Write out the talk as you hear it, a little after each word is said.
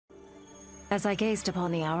As I gazed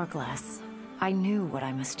upon the hourglass, I knew what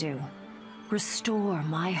I must do. Restore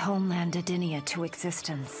my homeland Edenia to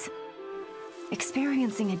existence.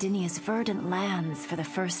 Experiencing Edenia's verdant lands for the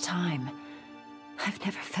first time, I've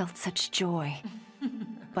never felt such joy.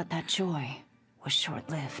 But that joy was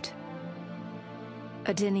short-lived.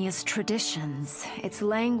 Edenia's traditions, its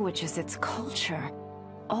languages, its culture,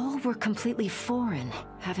 all were completely foreign,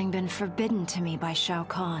 having been forbidden to me by Shao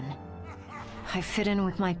Kahn. I fit in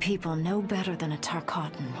with my people no better than a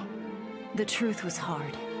Tarkatan. The truth was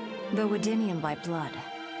hard. Though Edenian by blood,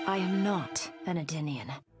 I am not an Edenian.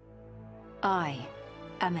 I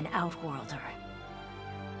am an Outworlder.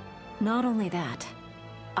 Not only that,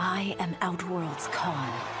 I am Outworld's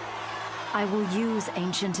Khan. I will use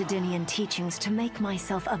ancient Edenian teachings to make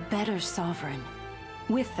myself a better sovereign.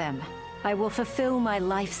 With them, I will fulfill my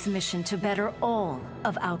life's mission to better all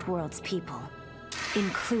of Outworld's people,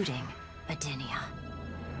 including Edenia.